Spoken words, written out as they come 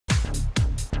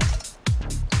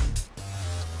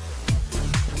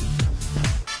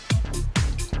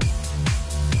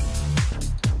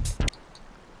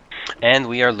And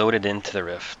we are loaded into the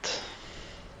rift.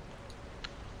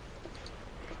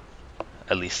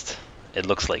 At least, it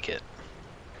looks like it.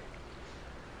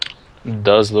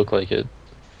 Does look like it.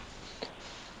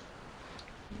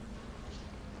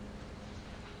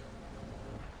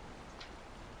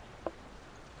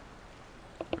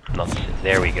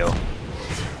 There we go.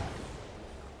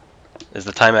 Is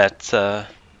the time at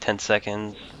 10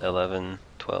 seconds? 11,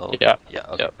 12? Yeah. Yeah,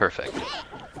 okay, Yep. perfect.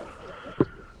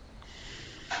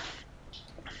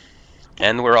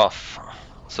 And we're off.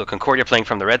 So Concordia playing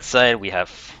from the red side. We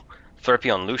have Therapy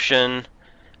on Lucian,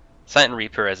 Silent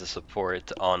Reaper as a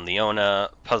support on Leona,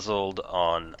 Puzzled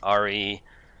on Ari,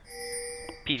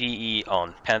 PvE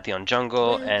on Pantheon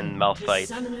Jungle, and Malphite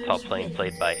top lane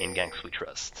played by Ingangs We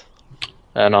Trust.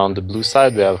 And on the blue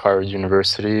side, we have Harvard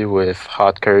University with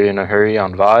Hot Curry in a Hurry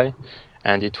on Vi,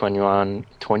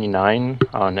 Andy29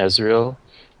 on Ezreal,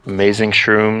 Amazing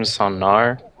Shrooms on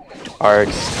Nar,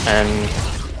 Arx, and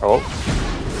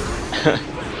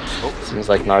seems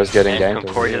like Nar's getting And ganked.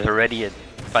 Concordia's already at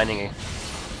finding a...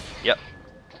 Yep.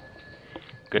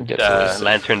 Good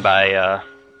lantern by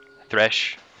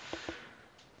Thresh.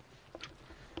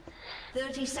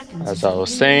 30 seconds. As I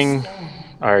was saying,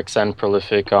 RXN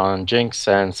Prolific on Jinx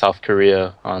and South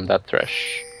Korea on that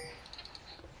Thresh.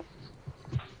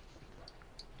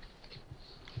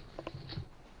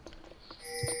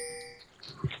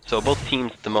 So both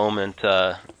teams at the moment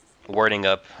warding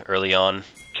up early on,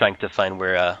 trying to find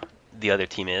where the other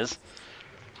team is.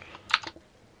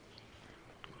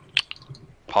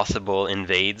 Possible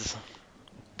invades.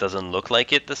 Doesn't look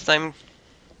like it this time.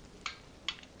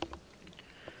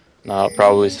 No,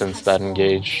 probably since that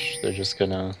engage, they're just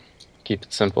gonna keep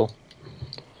it simple.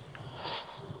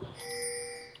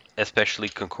 Especially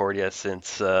Concordia,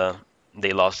 since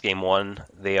they lost game 1.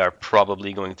 They are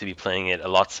probably going to be playing it a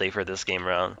lot safer this game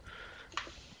round.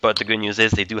 But the good news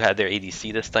is they do have their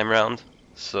ADC this time round,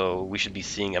 so we should be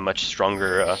seeing a much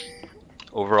stronger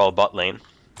overall bot lane.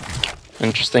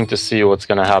 Interesting to see what's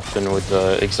gonna happen with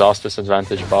the exhaust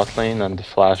disadvantage bot lane and the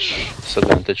flash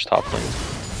disadvantage top lane.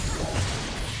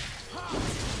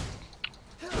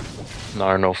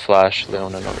 Nar no flash,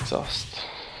 Leona no exhaust.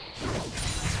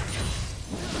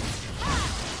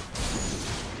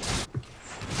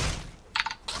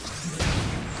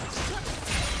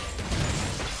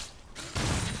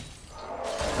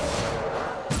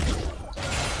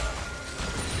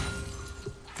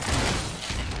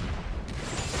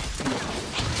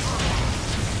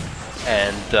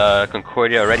 And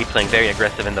Concordia already playing very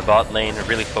aggressive in the bot lane,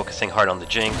 really focusing hard on the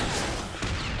Jinx.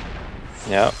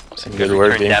 Yeah, some good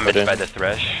work being damage put in. by the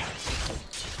Thresh.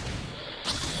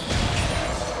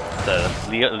 The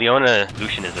Leona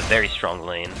Lucian is a very strong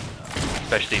lane,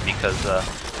 especially because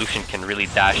Lucian can really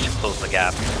dash to close the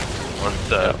gap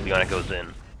once Leona goes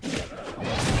in.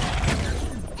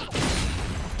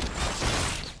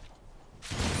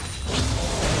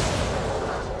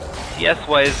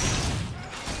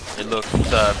 CS-wise, it looks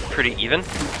pretty even.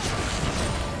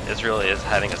 Israel is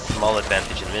having a small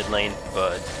advantage in mid lane,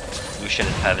 but Lucian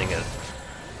is having a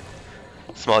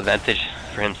small advantage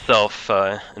for himself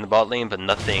in the bot lane, but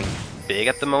nothing big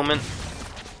at the moment.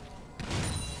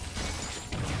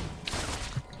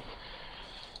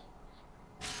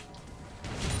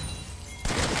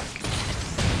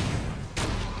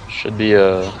 Should be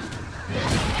a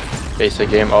basic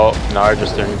game. Oh, Nar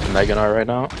just turned into Mega Nar right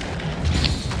now.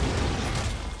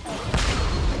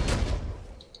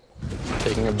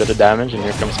 Taking a bit of damage, and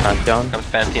here comes Pantheon. Comes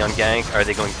Pantheon gank. Are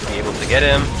they going to be able to get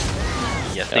him?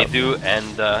 Yes, they do,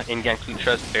 and in-gank We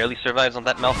Trust barely survives on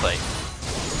that Malphite.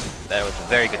 That was a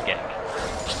very good gank.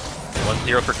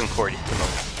 1-0 for Concordia at the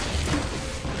moment.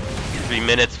 3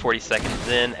 minutes, 40 seconds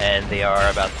in, and they are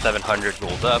about 700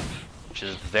 gold up, which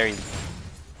is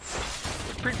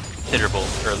pretty considerable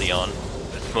early on.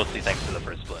 It's mostly thanks to the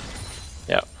first split.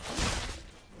 Yeah.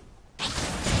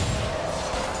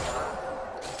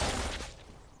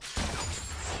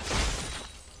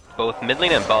 Both mid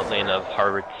lane and bot lane of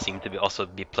Harvard seem to also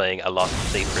be playing a lot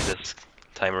safer this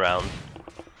time around.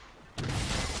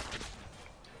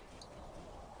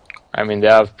 I mean, they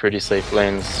have pretty safe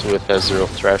lanes with Ezreal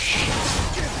Thresh.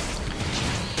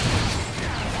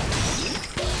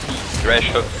 Thresh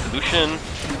hooks Lucian,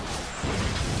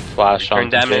 Flash turn on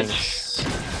damage, Jinx.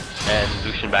 and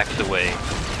Lucian backs away.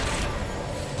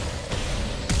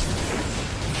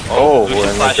 Oh, Lucian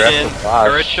an flash in, aggressive flash.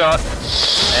 turret shot,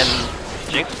 and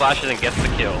Jinx flashes and gets the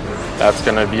kill. That's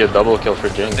gonna be a double kill for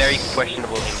Jinx. Very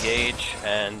questionable engage,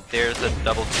 and there's a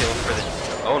double kill for the...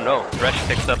 Oh no, Thresh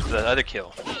picks up the other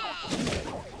kill.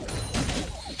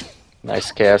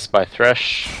 Nice KS by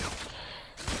Thresh.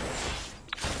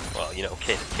 Well, Well, you know,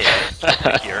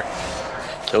 secure.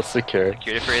 Kill secure.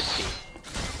 Security for his team.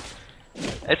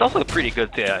 It's also pretty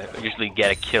good to usually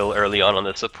get a kill early on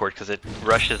the support because it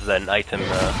rushes an item.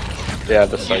 Yeah,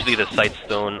 the sight. Usually the sight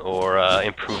stone or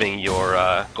improving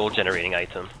your gold generating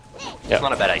item. Yeah. It's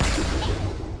not a bad idea.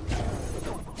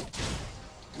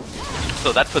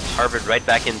 So that puts Harvard right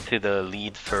back into the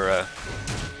lead for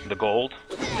the gold.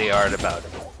 They are at about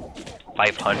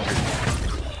 500,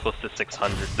 close to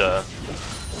 600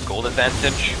 gold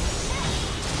advantage.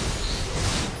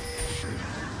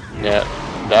 Yeah,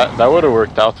 that would have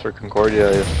worked out for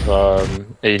Concordia if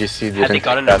ADC didn't Had they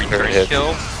gotten take a that return hit.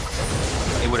 kill,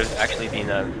 it would have actually been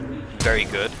very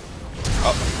good.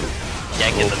 Oh,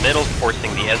 Yank in the middle,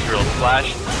 forcing the Ezreal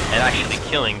flash, and actually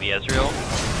killing the Ezreal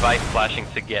by flashing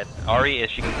to get Ahri.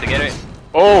 Is she going to get it?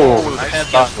 Oh,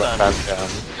 Pantheon stun. Pantheon.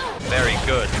 Very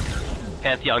good.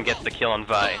 Pantheon gets the kill on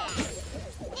Vi.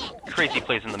 Crazy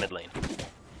plays in the mid lane.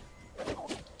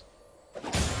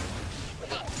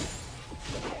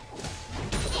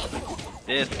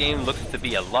 This game looks to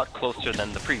be a lot closer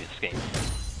than the previous game.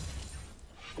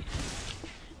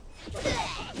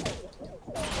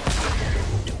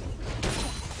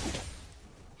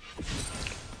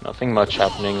 Nothing much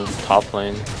happening top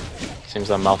lane. Seems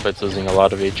that Malphite's losing a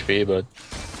lot of HP, but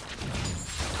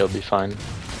he'll be fine.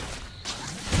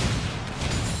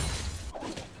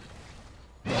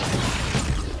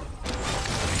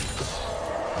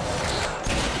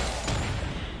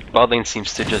 Bot lane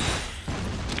seems to just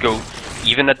go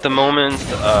even at the moment.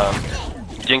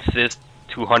 Jinx is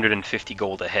 250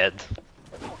 gold ahead.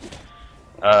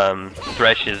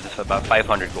 Thresh is about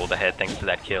 500 gold ahead thanks to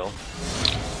that kill.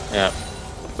 Yeah.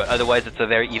 But otherwise it's a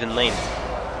very even lane.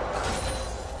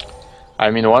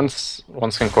 I mean, once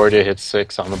Concordia hits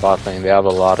 6 on the bot lane, they have a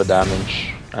lot of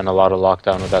damage and a lot of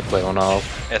lockdown with that Leona ult.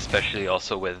 Especially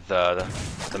also with the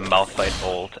Malphite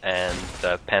ult and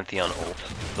the Pantheon ult.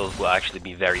 Those will actually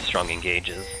be very strong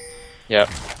engages. Yeah.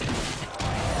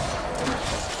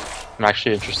 I'm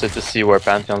actually interested to see where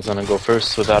Pantheon's gonna go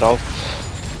first with that ult.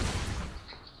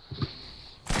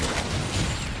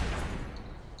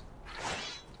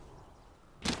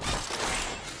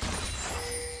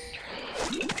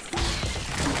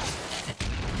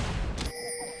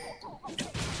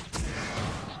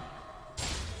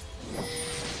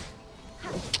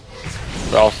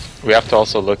 Well, we have to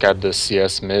also look at the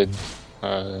CS mid.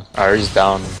 Ahri's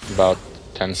down about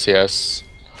 10 CS.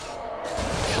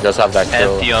 He does have that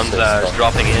kill. Pantheon's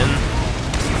dropping in.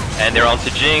 And they're on to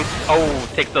Jinx. Oh,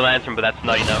 takes the lantern, but that's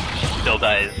not enough. Still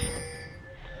dies.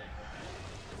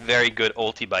 Very good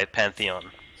ulti by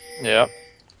Pantheon. Yeah.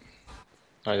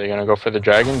 Are they gonna go for the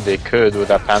dragon? They could with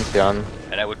that Pantheon.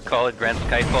 And I would call it Grand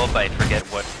Skyfall, but I forget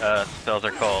what spells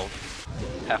are called.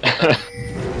 Half the time.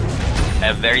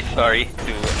 I'm very sorry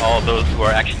to all those who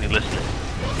are actually listening.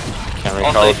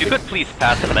 Also, if you could please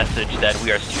pass a message that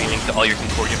we are streaming to all your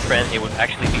Concordia friends, it would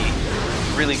actually be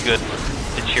really good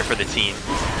to cheer for the team.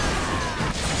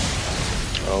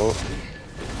 Oh.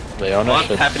 Leona Lots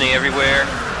should... happening everywhere.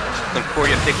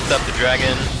 Concordia picks up the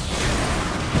dragon.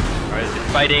 Are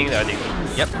they fighting? Are they...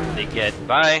 Yep, they get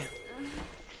by.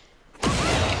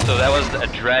 So that was a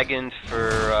dragon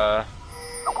for...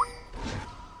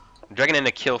 Dragon and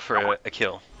a kill for a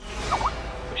kill.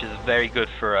 Which is very good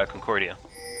for Concordia.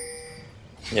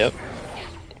 Yep.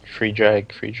 Free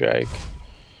drag, free drag.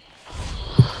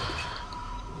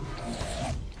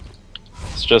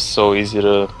 It's just so easy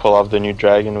to pull off the new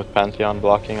dragon with Pantheon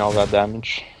blocking all that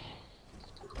damage.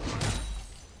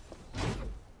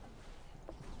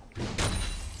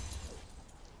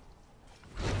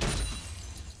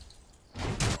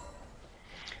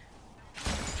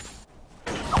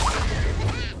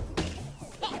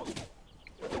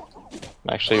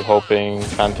 I'm actually hoping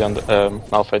Pantheon,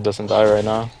 Malphite doesn't die right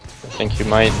now. I think he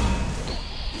might.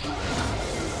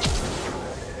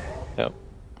 Yep.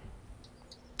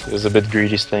 He was a bit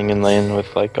greedy staying in lane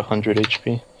with like 100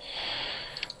 HP.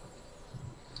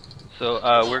 So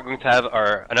we're going to have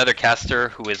another caster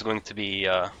who is going to be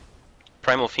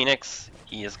Primal Phoenix.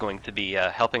 He is going to be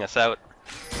helping us out.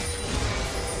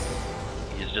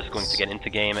 He's just going to get into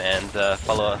game and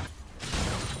follow.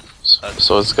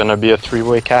 So it's gonna be a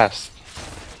 3-way cast.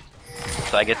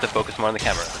 So I get to focus more on the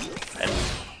camera. And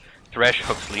Thresh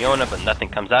hooks Leona, but nothing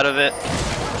comes out of it.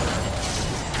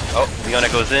 Oh, Leona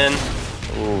goes in.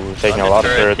 Ooh, taking a lot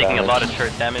of turret damage. Taking a lot of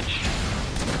turret damage.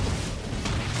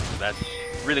 That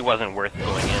really wasn't worth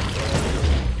going in.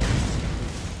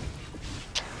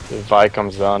 If Vi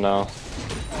comes down now,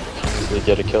 they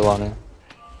get a kill on her.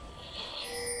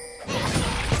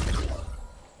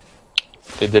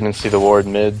 They didn't see the ward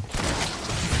mid.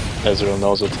 Ezreal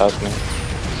knows what's happening.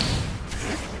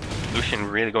 Lucian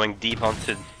really going deep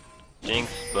onto Jinx,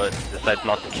 but decides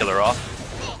not to kill her off.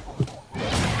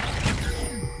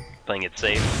 Playing it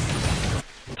safe.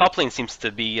 Top lane seems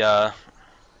to be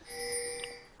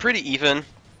pretty even.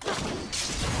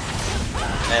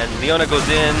 And Leona goes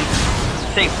in,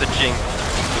 takes the Jinx.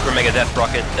 Super Mega Death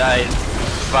Rocket dies.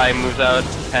 Vi moves out,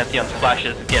 Pantheon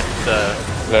splashes, gets the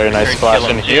very nice turn flash kill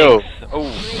on and heal. Oh,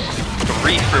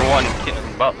 3 for 1 kill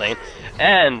in bot lane.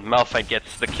 And Malphite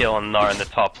gets the kill on Gnar in the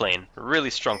top lane. Really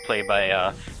strong play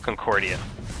by Concordia.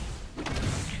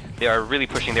 They are really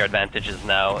pushing their advantages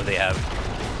now. They have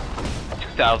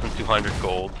 2,200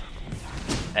 gold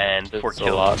and 4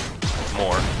 kills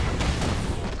more.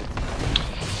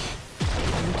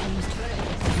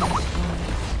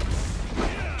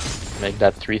 Make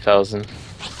that 3,000.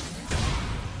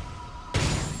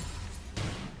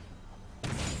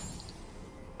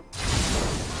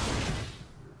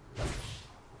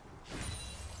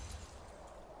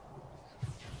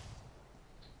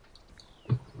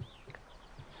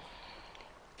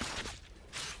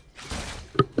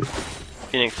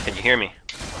 Phoenix, can you hear me?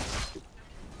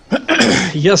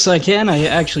 Yes, I can. I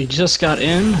actually just got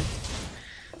in.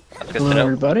 That's good Hello, to know.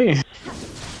 everybody.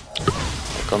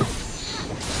 Welcome.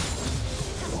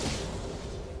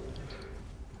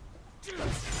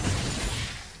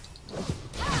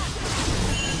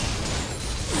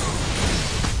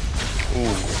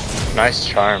 Ooh, nice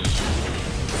charm.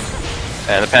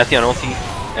 And the Pantheon ulti,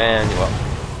 and well,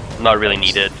 not really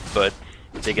needed, but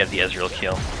they get the Ezreal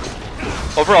kill.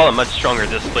 Overall, a much stronger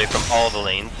display from all the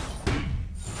lanes.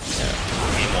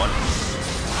 Game 1.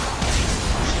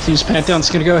 Seems Pantheon's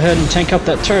gonna go ahead and tank up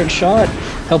that turret shot,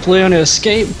 help Leona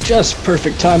escape. Just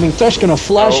perfect timing. Thresh gonna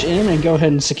flash in and go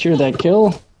ahead and secure that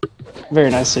kill. Very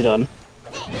nicely done.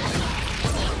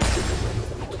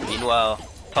 Meanwhile,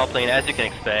 top lane, as you can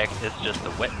expect, is just a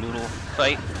wet noodle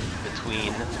fight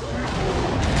between 2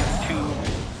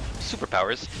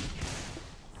 superpowers,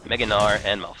 Mega Gnar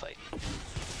and Malphite.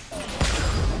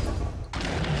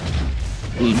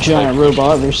 The giant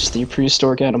robot versus the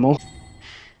prehistoric animal.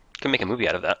 Can make a movie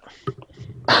out of that.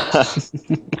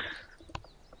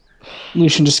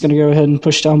 Lucian just gonna go ahead and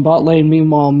push down bot lane.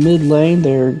 Meanwhile, mid lane,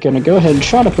 they're gonna go ahead and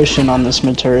try to push in on this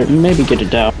mid turret and maybe get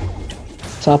it down.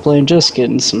 Top lane just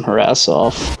getting some harass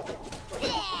off.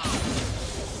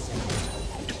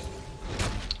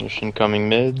 Lucian coming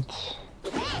mid.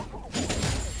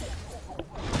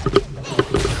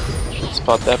 Should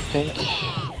spot that pink.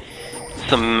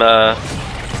 Some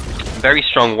very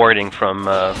strong warding from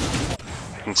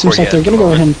Seems Concordia like they're at gonna the go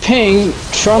ahead moment. and ping.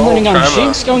 Charm landing on Trauma.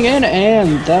 Jinx going in,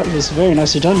 and that was very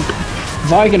nicely done.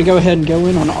 Vi gonna go ahead and go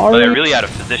in on But Ari. they're really out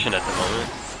of position at the moment.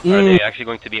 Are they actually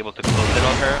going to be able to close in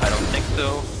on her? I don't think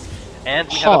so. And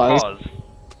we have a pause.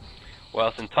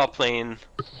 Whilst in top lane,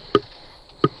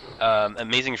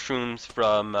 Amazing Shrooms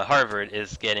from Harvard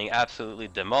is getting absolutely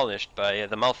demolished by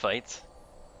the Malphites.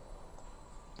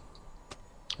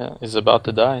 Yeah, he's about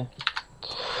to die.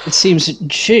 It seems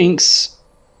Jinx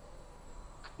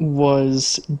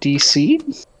was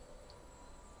DC'd.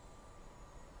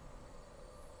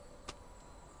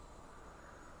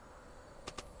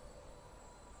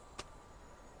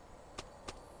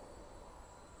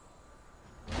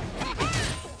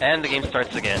 And the game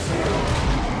starts again.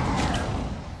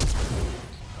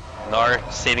 Gnar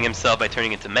saving himself by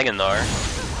turning into Mega Gnar.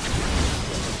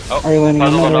 Ari Oh, landing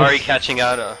puzzle on another- Ari catching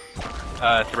out a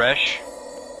Thresh.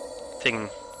 Taking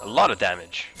a lot of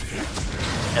damage.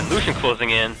 And Lucian closing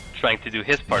in, trying to do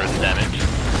his part of the damage.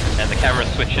 And the camera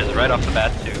switches right off the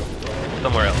bat to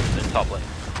somewhere else in top lane.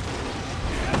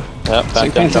 Yep,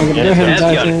 Pantheon gonna go ahead and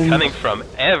dive Pantheon in. coming from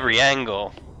every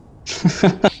angle.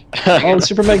 Oh,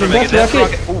 Super Mega Death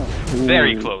Rocket. Ooh,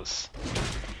 very close.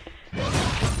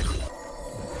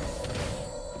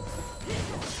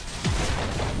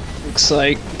 Looks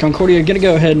like Concordia gonna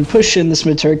go ahead and push in this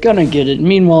mid turret, gonna get it.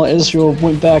 Meanwhile, Ezreal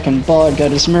went back and bot,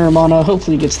 got his mirror mana.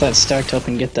 Hopefully he gets that stacked up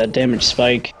and get that damage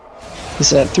spike.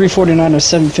 He's at 349 or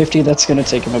 750. That's gonna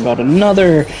take him about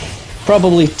another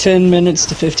probably 10 minutes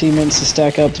to 15 minutes to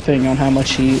stack up, depending on how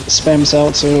much he spams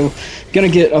out. So, gonna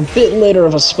get a bit later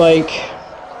of a spike.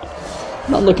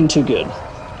 Not looking too good.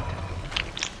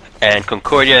 And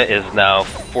Concordia is now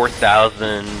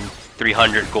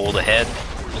 4,300 gold ahead.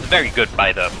 It's very good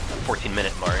by the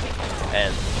 14-minute mark.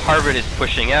 And Harvard is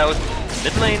pushing out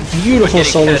mid lane. Beautiful but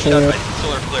getting solar catched flare. up by the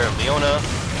solar flare of Leona.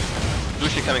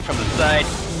 Lucian coming from the side,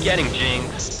 getting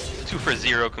Jinx. 2 for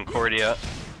 0 Concordia.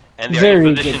 And they're Very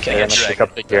in position good to get catch. Pick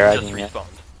up the Dragon. Just dragon, yeah.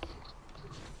 respawned.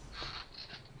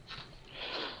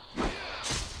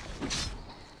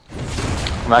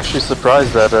 I'm actually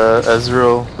surprised that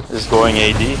Ezreal is going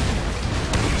AD.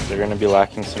 They're gonna be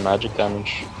lacking some magic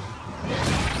damage.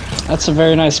 That's a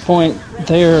very nice point.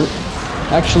 They're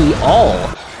actually all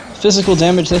physical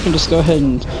damage. They can just go ahead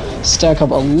and stack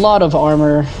up a lot of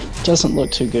armor. Doesn't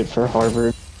look too good for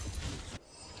Harvard.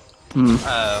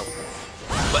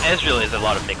 But Ezreal is a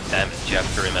lot of mixed damage, you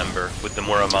have to remember, with the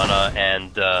Muramana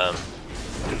and,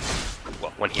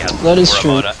 well, when he has that is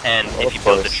Muramana, true. and if he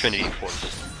builds the Trinity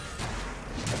Force.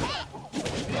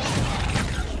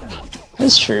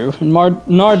 That's true. And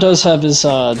Gnar does have his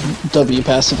W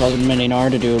passive on Mini Gnar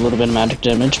to do a little bit of magic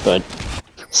damage, but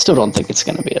still don't think it's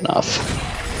going to be enough.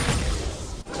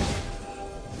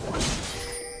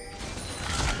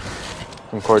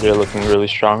 Concordia looking really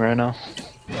strong right now.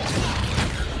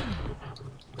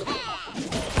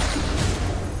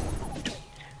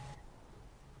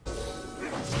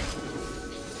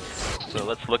 So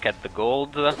let's look at the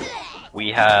gold. We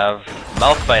have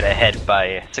Malphite ahead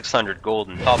by 600 gold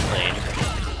in top lane.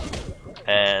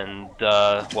 And,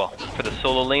 well, for the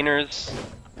solo laners,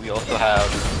 we also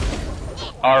have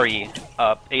Ari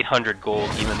up 800 gold,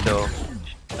 even though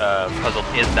Puzzle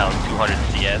is down 200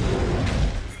 CS.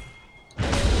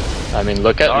 I mean,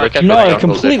 look at No,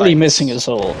 completely missing his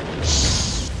ult.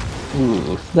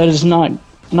 Ooh, that is not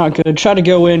good. Try to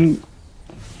go in.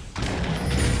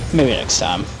 Maybe next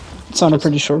time. It's on a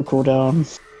pretty short cooldown.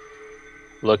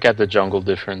 Look at the jungle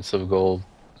difference of gold.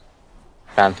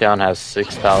 Pantheon has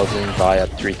 6,000, Vi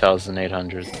at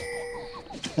 3,800.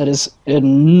 That is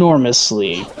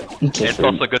enormously different. It's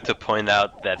also good to point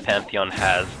out that Pantheon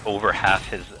has over half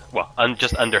his, well,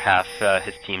 just under half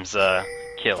his team's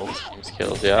kills. His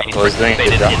kills, yeah. And he's Well, he's doing a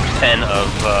good participated job. in 10 of,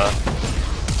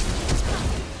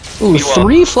 Ooh,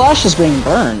 3 flashes being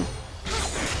burned.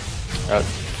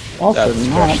 All for That's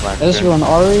naught. fresh Ezreal and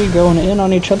Ari going in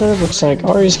on each other. Looks like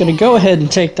Ari's gonna go ahead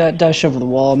and take that dash over the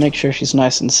wall, make sure she's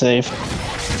nice and safe.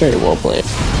 Very well played.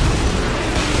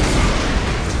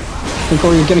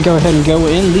 Concordia gonna go ahead and go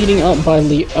in, leading up by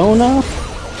Leona.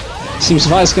 Seems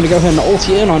Vi's gonna go ahead and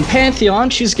ulti in on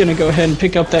Pantheon. She's gonna go ahead and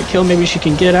pick up that kill. Maybe she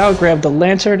can get out, grab the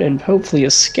lantern, and hopefully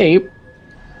escape.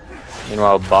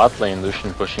 Meanwhile, bot lane,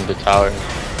 Lucian pushing the tower.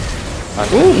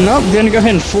 Ooh, nope, gonna go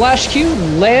ahead and flash Q,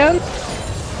 land.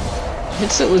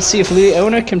 Hits it, let's see if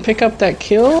Leona can pick up that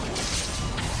kill.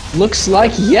 Looks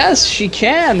like, yes, she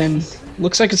can, and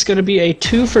looks like it's gonna be a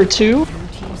 2 for 2.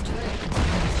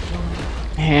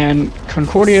 And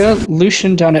Concordia,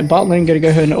 Lucian down at bot lane, gonna go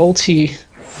ahead and ulti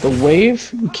the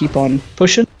wave, and keep on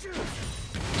pushing.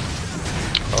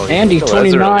 Oh, Andy,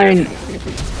 29.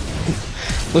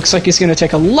 Looks like he's gonna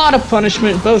take a lot of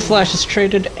punishment. Both flashes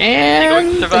traded,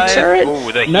 and the turret.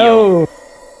 Ooh, the no,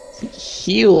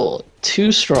 heal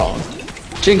too strong.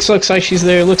 Jinx looks like she's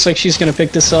there. Looks like she's gonna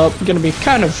pick this up. Gonna be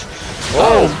kind of.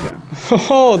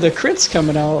 Oh, the crit's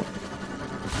coming out.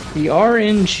 The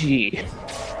RNG.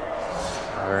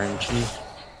 RNG.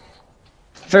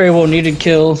 Very well needed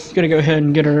kill. Gonna go ahead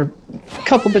and get her a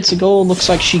couple bits of gold. Looks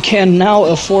like she can now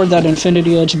afford that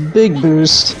Infinity Edge. Big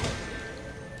boost.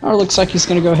 Or looks like he's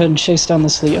gonna go ahead and chase down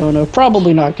this Leona.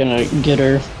 Probably not gonna get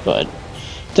her, but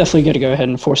definitely gonna go ahead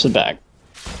and force it back.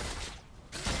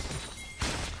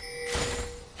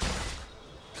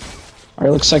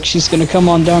 Alright, looks like she's gonna come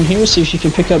on down here, see if she can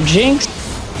pick up Jinx.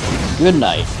 Good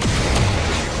night.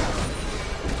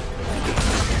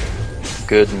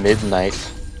 Good midnight,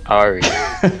 Ari.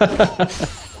 I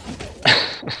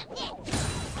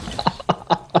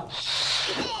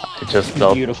just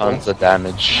dealt Beautiful. tons of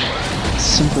damage.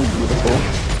 Simply beautiful.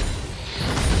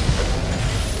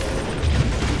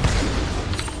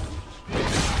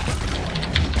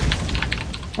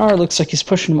 Alright, looks like he's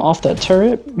pushing him off that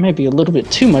turret. Maybe a little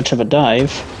bit too much of a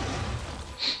dive.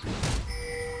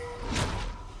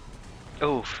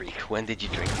 Oh, freak, when did you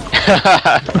drink?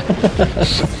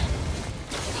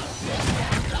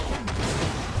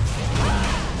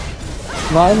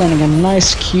 Vi landing a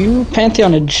nice Q.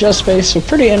 Pantheon had just base, so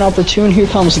pretty inopportune. Here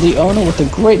comes Leona with a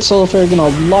great solo flare, gonna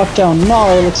lock down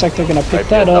Gnar. Looks like they're gonna pick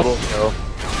that up.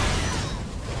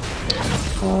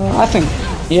 I think,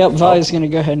 yep, Vi's gonna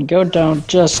go ahead and go down.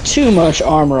 Just too much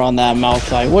armor on that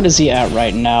Malphite. What is he at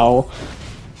right now?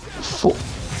 Let's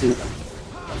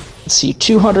see,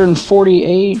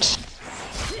 248.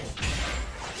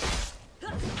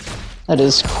 That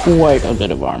is quite a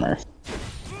bit of armor.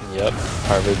 Yep,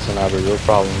 Harvard's gonna have a real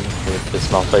problem with this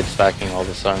Malphite stacking all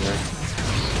this armor.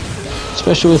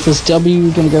 Especially with this W,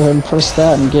 gonna go ahead and press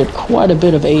that and get quite a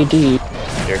bit of AD. Here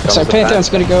Looks comes like the Pantheon's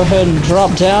gonna go ahead and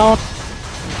drop down.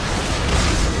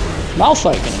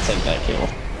 Malphite gonna take that kill.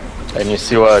 And you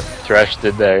see what Thresh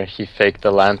did there? He faked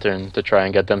the lantern to try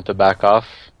and get them to back off.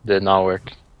 Did not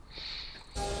work.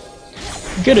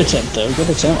 Good attempt, though. Good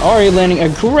attempt. Ari landing a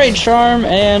great charm,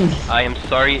 and I am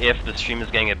sorry if the stream is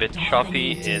getting a bit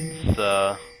choppy. It's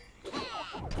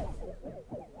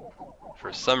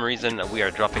for some reason we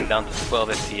are dropping down to 12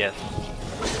 FPS.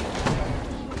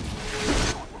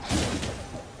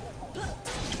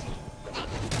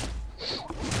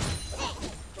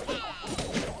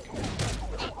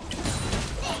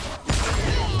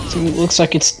 it looks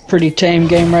like it's a pretty tame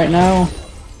game right now.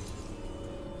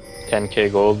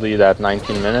 10k gold lead at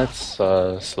 19 minutes.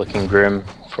 It's looking grim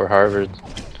for Harvard.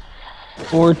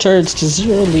 4 turrets to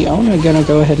 0. Leona gonna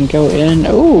go ahead and go in.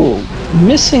 Oh,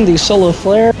 missing the solo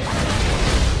flare.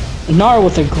 Gnar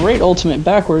with a great ultimate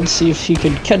backwards. See if he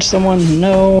could catch someone.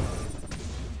 No.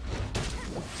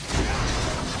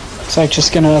 Looks like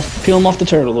just gonna peel him off the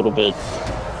turret a little bit.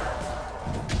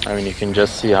 I mean, you can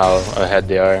just see how ahead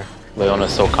they are.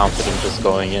 Leona's so confident just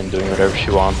going in, doing whatever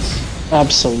she wants.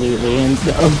 Absolutely, and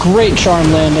a great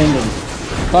charm landing, and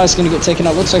Vi's gonna get taken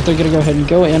out. Looks like they're gonna go ahead and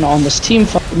go in on this team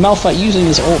fight. Malphite using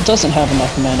his ult doesn't have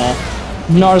enough mana.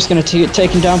 Gnar's gonna get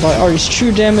taken down by Ari's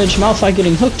true damage. Malphite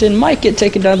getting hooked in, might get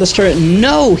taken down this turret.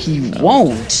 No, he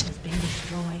won't.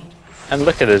 And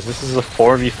look at this is a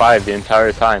 4v5 the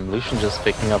entire time. Lucian just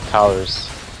picking up towers.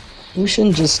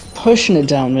 Lucian just pushing it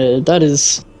down mid. That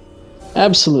is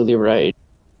absolutely right.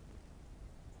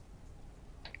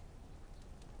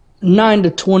 9 to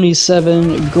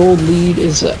 27. Gold lead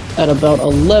is at about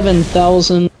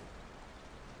 11,000.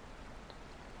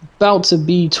 About to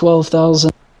be 12,000.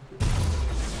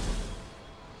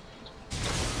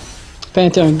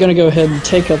 Pantheon gonna go ahead and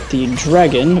take up the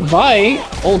dragon. Vi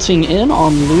ulting in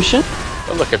on Lucian.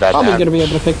 Oh, look at that. Probably damage. gonna be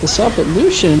able to pick this up, but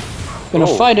Lucian gonna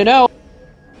fight it out.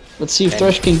 Let's see if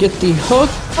Thresh can get the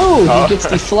hook. Oh, he gets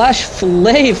the flash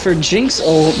fillet for Jinx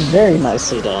ult. Very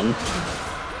nicely done.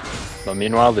 But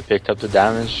meanwhile, they picked up the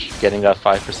damage, getting that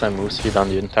 5% move speed on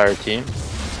the entire team.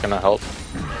 It's gonna help.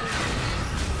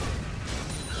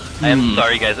 I am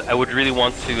sorry, guys. I would really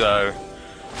want to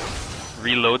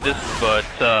reload this, but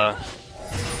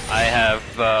I have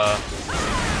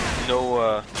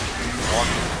no want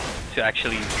to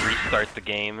actually restart the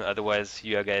game. Otherwise,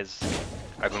 you guys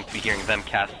are going to be hearing them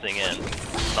casting and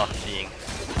not seeing.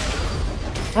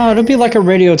 Oh, it'll be like a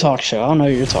radio talk show. I don't know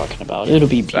what you're talking about. It'll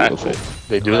be beautiful. Exactly.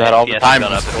 They do that all the time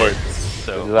in sports.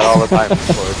 So. They do that all the time in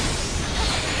sports.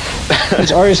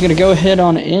 Ari's gonna go ahead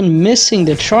on in, missing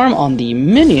the charm on the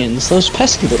minions, those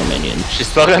pesky little minions. She's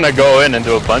still gonna go in and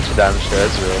do a bunch of damage to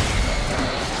Ezreal.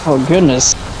 Oh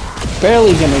goodness.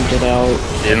 Barely gonna get out.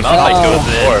 Malphite goes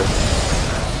in.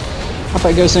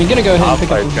 Malphite goes in, gonna go ahead and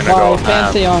pick up the Vi.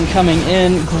 Pantheon coming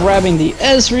in, grabbing the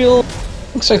Ezreal.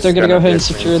 Looks like they're gonna go ahead and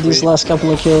secure these last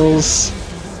couple of kills.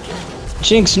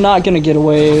 Jinx not gonna get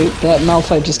away. That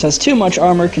Malphite just has too much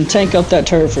armor, can tank up that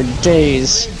turret for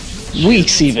days.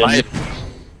 Weeks even.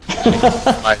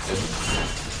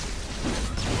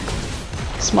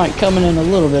 Smite coming in a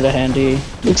little bit of handy.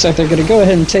 Looks like they're gonna go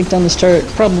ahead and take down this turret,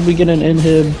 probably get an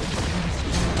inhib.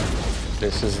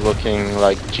 This is looking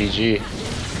like GG.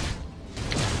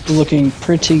 Looking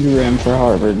pretty grim for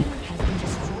Harvard.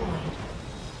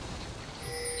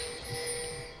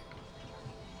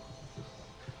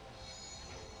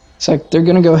 It's like they're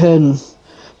gonna go ahead and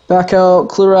back out,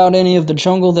 clear out any of the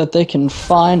jungle that they can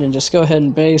find, and just go ahead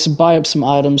and base, buy up some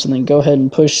items, and then go ahead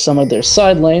and push some of their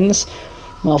side lanes.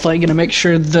 Malphite gonna make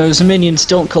sure those minions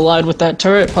don't collide with that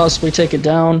turret, possibly take it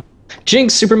down.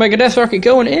 Jinx, Super Mega Death Rocket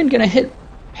going in, gonna hit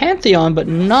Pantheon, but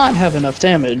not have enough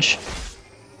damage.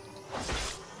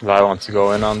 Vi wants to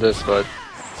go in on this, but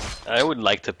I would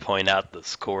like to point out the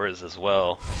scores as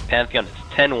well. Pantheon is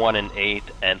 10-1 and 8,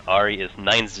 and Ari is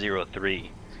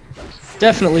 9-0-3.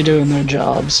 Definitely doing their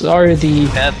jobs. Ari the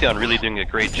Pantheon really doing a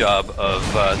great job of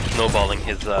snowballing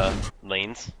his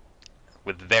lanes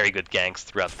with very good ganks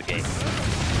throughout the game.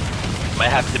 Might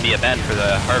have to be a ban for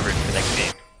the Harvard for next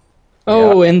game.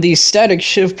 Oh, and the static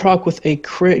shiv proc with a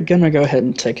crit. Gonna go ahead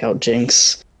and take out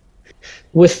Jinx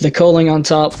with the culling on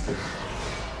top.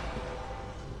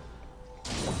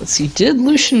 Let's see, did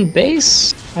Lucian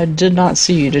base? I did not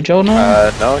see. Did y'all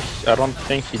know? no, I don't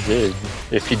think he did.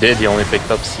 If he did, he only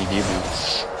picked up CD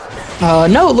boots.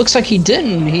 No, it looks like he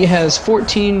didn't. He has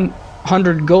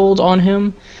 1,400 gold on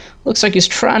him. Looks like he's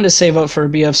trying to save up for a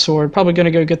BF sword. Probably gonna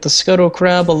go get the Scuttle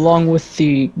Crab along with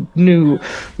the new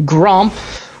Gromp,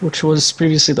 which was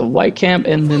previously the White Camp,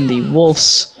 and then the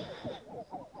Wolves.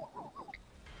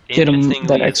 Get him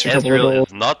that extra Ezreal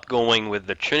is not going with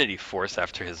the Trinity Force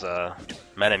after his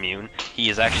Manamune. He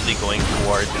is actually going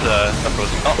towards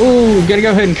approaching. Oh, gonna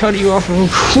go ahead and cut you off real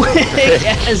quick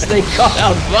as they caught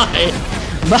out Vi.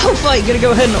 Malphite gonna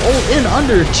go ahead and ult in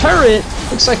under turret.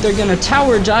 Looks like they're gonna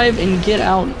tower dive and get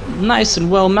out nice and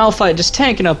well. Malphite just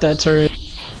tanking up that turret.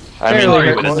 I mean,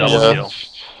 Barely with a double kill.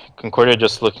 Concordia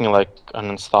just looking like an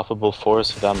unstoppable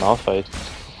force with that Malphite.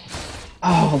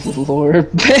 Oh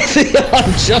lord,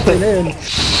 Pantheon jumping in.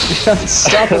 The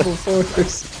unstoppable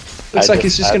force. Looks like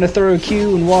he's just gonna throw a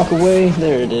Q and walk away.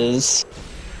 There it is.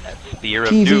 Fear of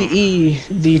Doom.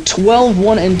 PvE, the 12,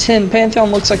 1, and 10.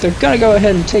 Pantheon looks like they're gonna go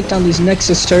ahead and take down these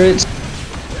Nexus turrets.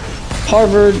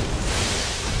 Harvard,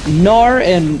 Gnar,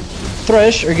 and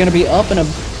Thresh are gonna be up in a.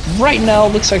 Right now,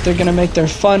 looks like they're gonna make their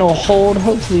final hold.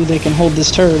 Hopefully, they can hold this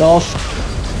turret off.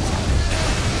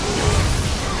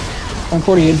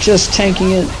 Concordia just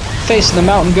tanking it, facing the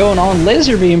mountain going on.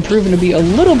 Laser beam proving to be a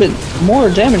little bit more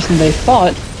damage than they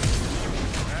thought.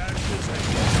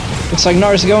 Looks like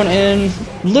Gnar's going in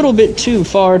a little bit too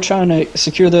far, trying to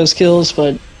secure those kills,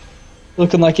 but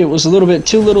looking like it was a little bit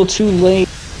too little, too late.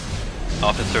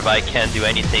 Officer Vi can't do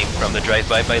anything from the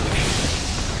drive-by by Lucian.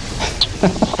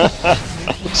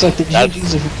 Looks like the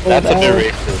GGs have pulled That's a out.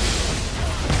 bit racist.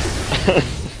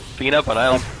 Clean up on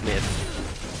Isle Mid.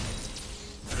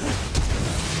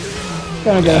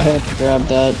 Gonna go ahead and grab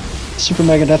that. Super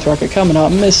Mega Death Rocket coming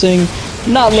out missing.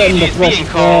 Not letting the GG's Thresh being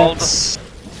called. advance.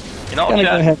 In all Gonna go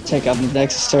chat. ahead and take out the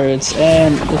Nexus turrets,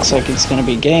 and looks like it's gonna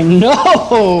be game.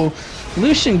 No!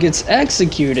 Lucian gets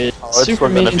executed. it's Super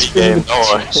gonna be Minions game, don't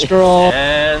worry. straw.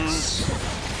 And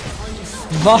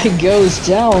Vi goes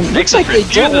down. Looks Nexus like they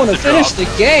don't refuses want to to finish drop.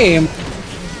 the game.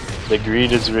 The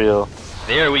greed is real.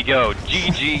 there we go.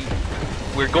 GG.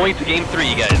 We're going to game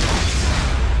 3,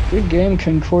 guys. Good game,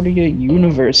 Concordia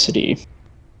University.